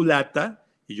di su lata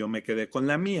y yo me quedé con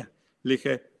la mía. Le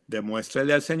dije,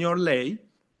 demuéstrele al señor Ley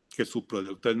que su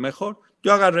producto es mejor.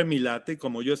 Yo agarré mi lata y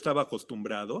como yo estaba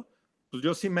acostumbrado, pues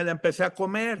yo sí me la empecé a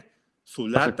comer. Su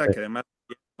lata, que además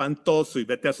era espantoso y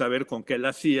vete a saber con qué la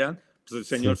hacían, pues el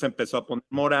señor se empezó a poner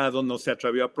morado, no se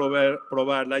atrevió a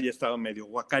probarla y estaba medio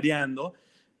guacareando.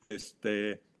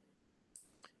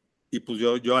 Y pues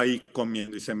yo ahí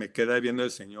comiendo y se me queda viendo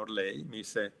el señor Ley, me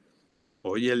dice,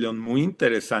 oye León, muy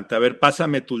interesante, a ver,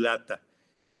 pásame tu lata.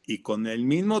 Y con el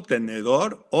mismo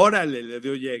tenedor, órale, le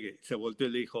dio llegue. Se volteó y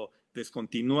le dijo,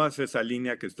 descontinúas esa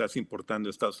línea que estás importando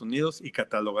de Estados Unidos y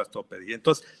catalogas tu pedido.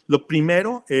 Entonces, lo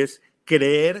primero es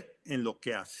creer en lo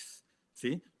que haces,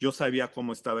 ¿sí? Yo sabía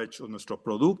cómo estaba hecho nuestro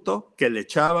producto, qué le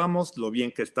echábamos, lo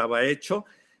bien que estaba hecho.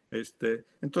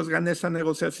 Entonces gané esa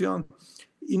negociación.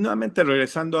 Y nuevamente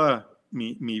regresando a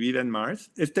mi vida en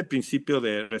Mars, este principio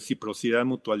de reciprocidad,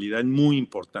 mutualidad es muy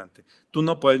importante. Tú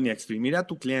no puedes ni exprimir a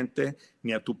tu cliente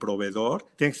ni a tu proveedor.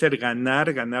 Tiene que ser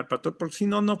ganar para todo, porque si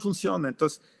no, no funciona.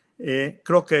 Entonces,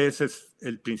 creo que ese es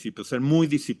el principio, ser muy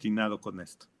disciplinado con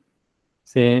esto.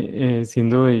 Sí, sin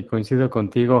duda y coincido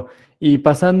contigo. Y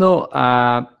pasando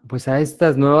a, pues a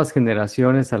estas nuevas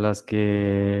generaciones a las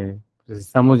que pues,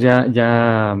 estamos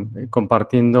ya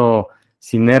compartiendo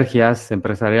sinergias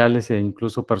empresariales e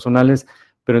incluso personales,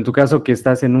 pero en tu caso que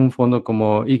estás en un fondo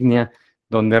como Ignea,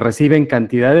 donde reciben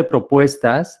cantidad de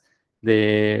propuestas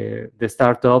de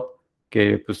startup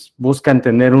que pues, buscan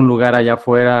tener un lugar allá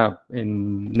afuera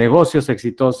en negocios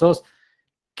exitosos.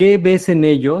 ¿Qué ves en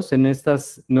ellos, en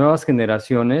estas nuevas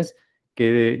generaciones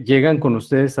que llegan con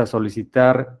ustedes a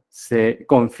solicitar, se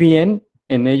confíen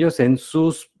en ellos, en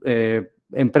sus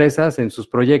empresas, en sus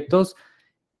proyectos,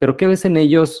 pero qué ves en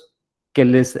ellos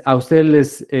que a ustedes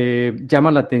les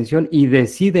llama la atención y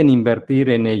deciden invertir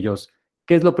en ellos?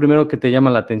 ¿Qué es lo primero que te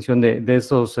llama la atención de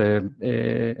esos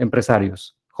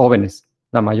empresarios jóvenes,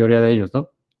 la mayoría de ellos,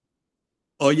 ¿no?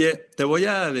 Oye, te voy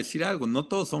a decir algo, no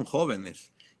todos son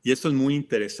jóvenes y esto es muy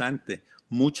interesante.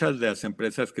 Muchas de las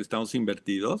empresas que estamos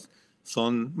invertidos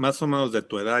son más o menos de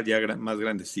tu edad, ya más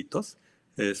grandecitos.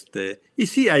 Y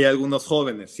sí, hay algunos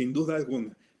jóvenes, sin duda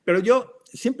alguna. Pero yo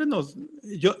siempre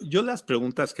yo las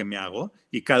preguntas que me hago,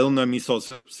 y cada uno de mis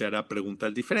socios se hará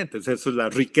preguntas diferentes. Eso es la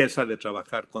riqueza de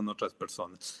trabajar con otras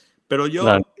personas. Pero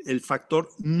Claro. yo, el factor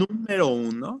número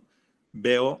uno,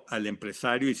 veo al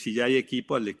empresario y si ya hay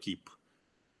equipo, al equipo.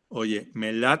 Oye,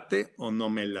 ¿me late o no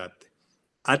me late?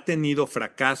 Ha tenido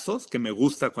fracasos, que me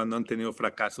gusta cuando han tenido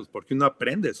fracasos, porque uno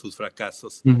aprende de sus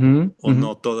fracasos, Ujú, o ujú.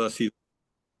 no, todo ha sido.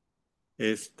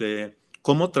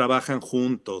 Cómo trabajan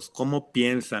juntos, cómo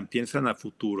piensan a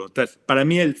futuro. Entonces, para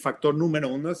mí el factor número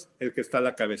uno es el que está a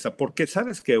la cabeza, porque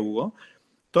sabes que, Hugo,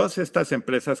 todas estas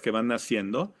empresas que van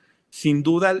naciendo, sin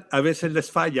duda a veces les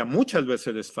falla, muchas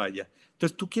veces les falla.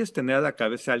 Entonces tú quieres tener a la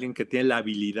cabeza a alguien que tiene la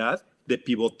habilidad de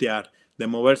pivotear, de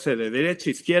moverse de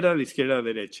derecha a izquierda, de izquierda a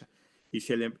derecha. Y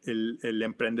si el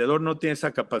emprendedor no tiene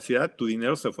esa capacidad, tu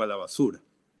dinero se fue a la basura.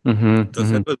 Ujú,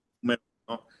 Entonces, ujú. eso es número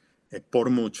uno, por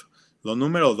mucho. Lo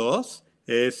número dos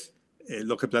es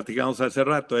lo que platicamos hace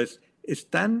rato,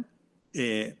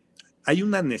 eh, hay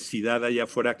una necesidad allá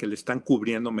afuera que le están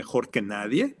cubriendo mejor que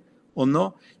nadie, ¿o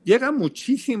no? Llega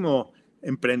muchísimo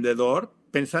emprendedor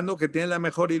pensando que tiene la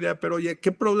mejor idea, pero oye,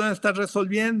 ¿qué problema estás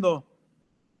resolviendo?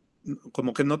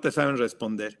 Como que no te saben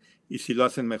responder y si lo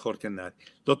hacen mejor que nadie.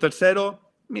 Lo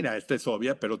tercero, mira, esta es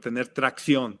obvia, pero tener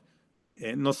tracción.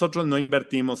 Nosotros no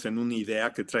invertimos en una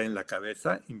idea que trae en la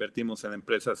cabeza, invertimos en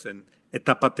empresas en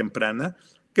etapa temprana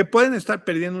que pueden estar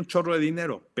perdiendo un chorro de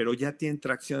dinero, pero ya tienen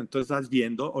tracción. Entonces vas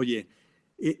viendo, oye,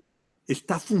 eh,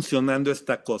 está funcionando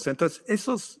esta cosa. Entonces,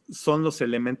 esos son los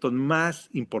elementos más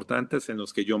importantes en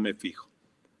los que yo me fijo.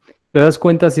 ¿Te das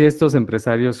cuenta si estos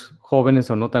empresarios jóvenes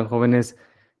o no tan jóvenes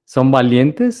son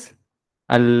valientes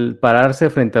al pararse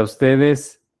frente a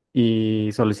ustedes y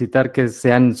solicitar que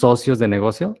sean socios de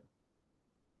negocio?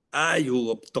 Ay,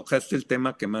 Hugo, tocaste el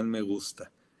tema que más me gusta.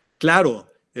 Claro,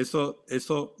 eso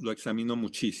lo examino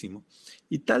muchísimo.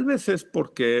 Y tal vez es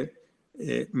porque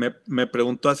me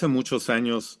preguntó hace muchos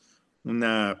años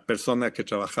una persona que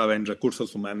trabajaba en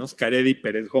recursos humanos, Caredi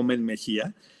Pérez Gómez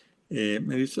Mejía,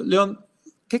 me dice, León,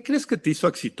 ¿qué crees que te hizo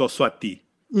exitoso a ti?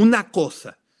 Una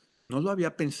cosa. No lo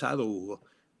había pensado, Hugo.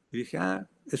 Y dije,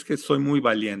 es que soy muy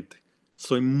valiente,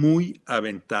 soy muy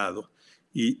aventado.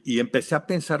 Y empecé a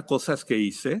pensar cosas que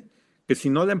hice, que si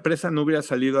no la empresa no hubiera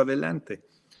salido adelante.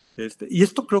 Y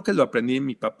esto creo que lo aprendí de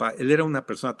mi papá. Él era una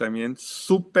persona también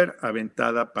súper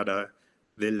aventada para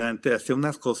adelante, hacía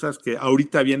unas cosas que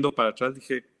ahorita viendo para atrás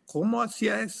dije, ¿cómo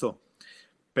hacía eso?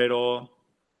 Pero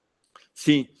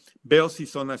sí, veo si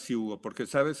son así, Hugo, porque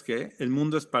sabes que el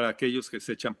mundo es para aquellos que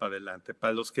se echan para adelante,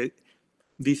 para los que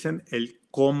dicen el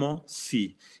cómo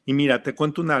sí. Y mira, te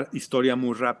cuento una historia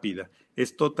muy rápida.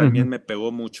 Esto también Ujú. me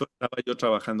pegó mucho. Estaba yo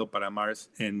trabajando para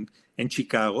Mars en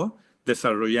Chicago,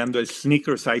 desarrollando el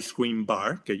Snickers Ice Cream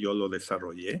Bar, que yo lo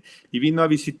desarrollé, y vino a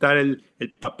visitar el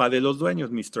papá de los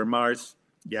dueños, Mr. Mars,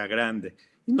 ya grande.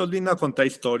 Y nos vino a contar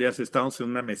historias, estábamos en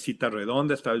una mesita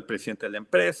redonda, estaba el presidente de la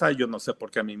empresa, yo no sé por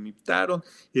qué a mí me invitaron,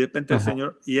 y de repente el Ajá.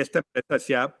 señor, y esta empresa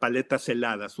hacía paletas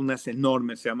heladas, unas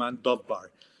enormes, se llaman Dove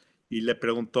Bar, y le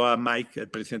preguntó a Mike, el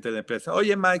presidente de la empresa,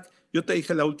 oye Mike, yo te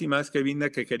dije la última vez que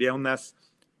vine que quería unas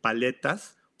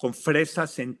paletas con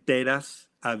fresas enteras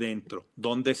adentro,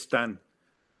 ¿dónde están?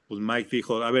 Pues Mike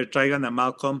dijo, a ver, traigan a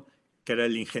Malcolm, que era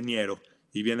el ingeniero,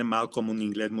 y viene Malcolm, un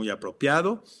inglés muy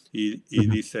apropiado, y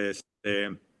Ujú. dice,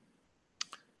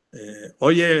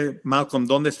 oye Malcolm,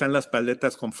 ¿dónde están las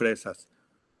paletas con fresas?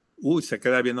 Uy, se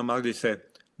queda viendo Malcolm y dice,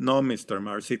 no, Mr.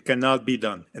 Mars, it cannot be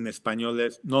done. En español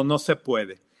es, no, no se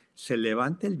puede. Se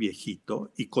levanta el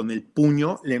viejito y con el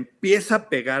puño le empieza a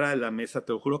pegar a la mesa,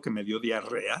 te lo juro que me dio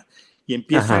diarrea, y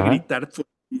empieza a Ajá. gritar.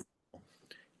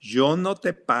 yo no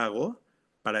te pago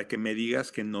para que me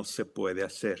digas que no se puede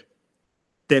hacer.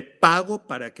 Te pago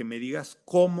para que me digas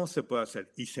cómo se puede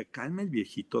hacer. Y se calma el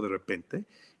viejito de repente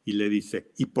y le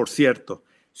dice, y por cierto,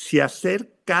 si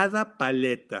hacer cada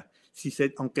paleta,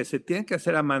 aunque se tiene que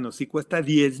hacer a mano, si cuesta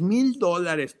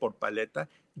 $10,000 por paleta,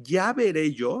 ya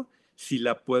veré yo si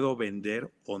la puedo vender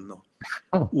o no.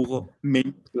 Hugo, me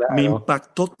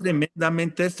impactó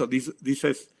tremendamente esto.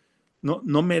 Dices,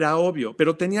 no me era obvio,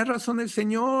 pero tenía razón el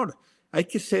señor. Hay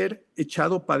que ser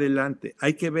echado para adelante.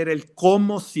 Hay que ver el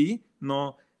cómo sí,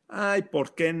 no, ay,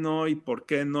 ¿por qué no? ¿Y por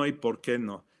qué no? ¿Y por qué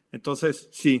no? Entonces,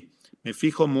 sí, me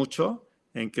fijo mucho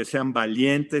en que sean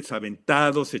valientes,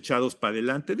 aventados, echados para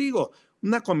adelante. Digo,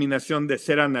 una combinación de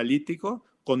ser analítico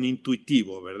con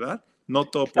intuitivo, ¿verdad? No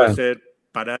todo puede ser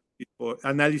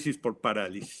análisis por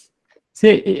parálisis.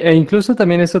 Sí, e incluso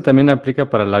también eso también aplica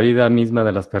para la vida misma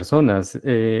de las personas.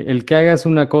 El que hagas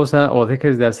una cosa o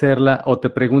dejes de hacerla o te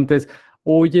preguntes,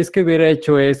 oye, es que hubiera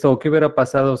hecho esto o qué hubiera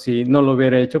pasado si no lo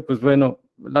hubiera hecho, pues bueno,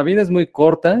 la vida es muy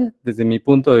corta desde mi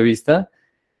punto de vista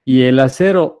y el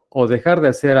hacer o dejar de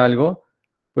hacer algo,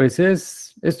 pues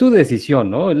es tu decisión,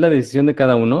 ¿no? Es la decisión de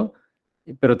cada uno,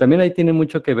 pero también ahí tiene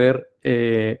mucho que ver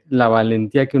la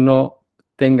valentía que uno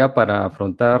tenga para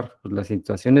afrontar pues, las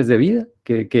situaciones de vida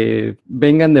que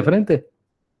vengan de frente.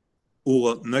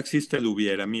 Hugo, no existe el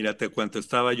hubiera. Mira, te cuento,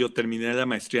 terminé la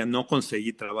maestría, no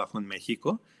conseguí trabajo en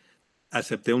México,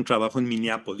 acepté un trabajo en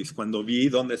Minneapolis. Cuando vi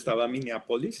dónde estaba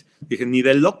Minneapolis, dije, ni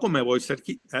de loco me voy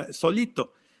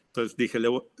solito. Entonces dije,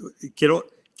 quiero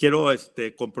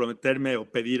comprometerme o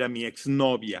pedir a mi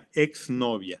exnovia.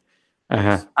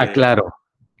 Ajá, claro.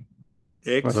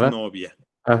 Exnovia.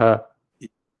 Ajá.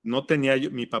 No tenía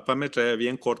yo, mi papá me traía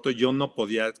bien corto, yo no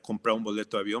podía comprar un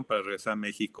boleto de avión para regresar a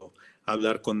México a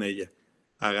hablar con ella.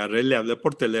 Le hablé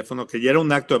por teléfono, que ya era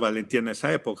un acto de valentía en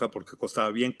esa época, porque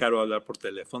costaba bien caro hablar por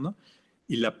teléfono,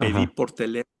 y la pedí por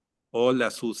teléfono.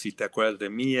 Hola, Susi, ¿te acuerdas de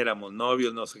mí? Éramos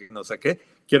novios, no sé qué.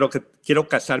 Quiero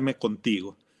casarme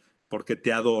contigo, porque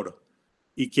te adoro.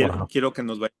 Y quiero que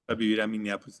nos vayamos a vivir a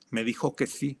Minneapolis. Me dijo que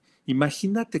sí.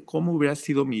 Imagínate cómo hubiera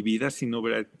sido mi vida si no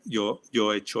hubiera yo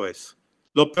hecho eso.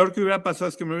 Lo peor que hubiera pasado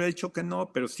es que me hubiera dicho que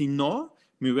no, pero si no,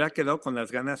 me hubiera quedado con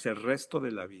las ganas el resto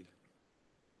de la vida.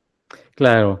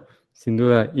 Claro, sin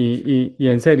duda. Y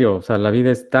en serio, o sea, la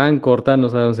vida es tan corta, no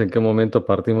sabemos en qué momento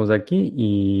partimos de aquí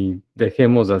y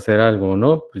dejemos de hacer algo,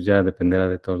 ¿no? Pues ya dependerá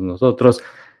de todos nosotros.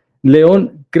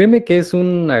 León, créeme que es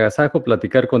un agasajo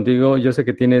platicar contigo. Yo sé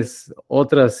que tienes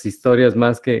otras historias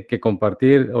más que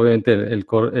compartir. Obviamente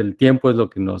el tiempo es lo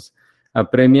que nos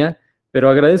apremia. Pero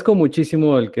agradezco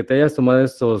muchísimo el que te hayas tomado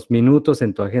estos minutos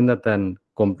en tu agenda tan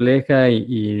compleja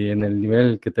y en el nivel en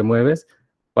el que te mueves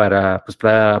para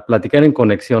platicar en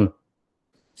conexión.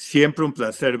 Siempre un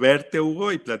placer verte,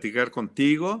 Hugo, y platicar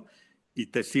contigo. Y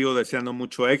te sigo deseando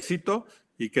mucho éxito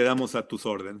y quedamos a tus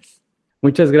órdenes.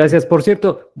 Muchas gracias. Por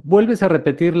cierto, ¿vuelves a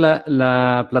repetir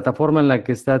la plataforma en la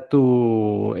que está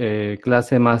tu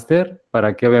clase máster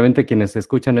para que obviamente quienes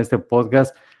escuchan este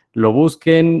podcast lo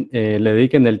busquen, le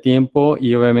dediquen el tiempo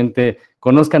y obviamente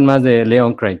conozcan más de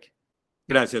Leon Craig?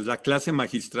 Gracias. La clase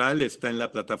magistral está en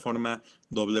la plataforma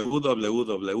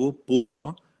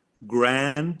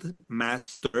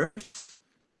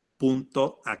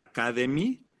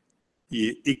www.grandmaster.academy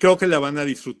y creo que la van a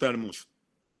disfrutar mucho.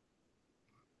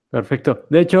 Perfecto.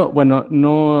 De hecho, bueno,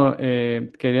 no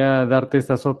quería darte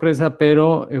esta sorpresa,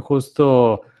 pero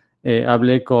justo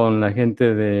hablé con la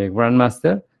gente de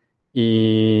Grandmaster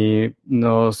y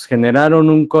nos generaron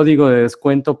un código de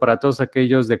descuento para todos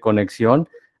aquellos de conexión.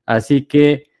 Así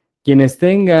que quienes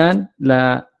tengan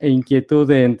la inquietud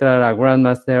de entrar a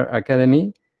Grandmaster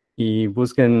Academy y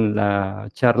busquen la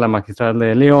charla magistral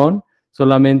de León,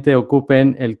 solamente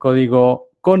ocupen el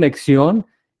código conexión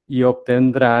y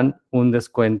obtendrán un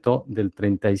descuento del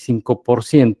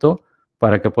 35%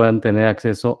 para que puedan tener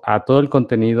acceso a todo el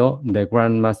contenido de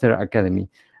Grandmaster Academy.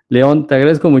 León, te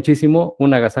agradezco muchísimo,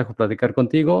 un agasajo platicar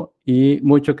contigo y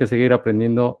mucho que seguir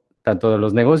aprendiendo tanto de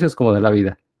los negocios como de la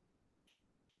vida.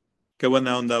 Qué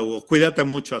buena onda, Hugo. Cuídate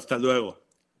mucho, hasta luego.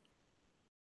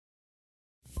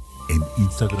 En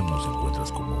Instagram nos encuentras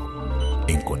como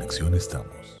En Conexión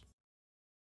Estamos.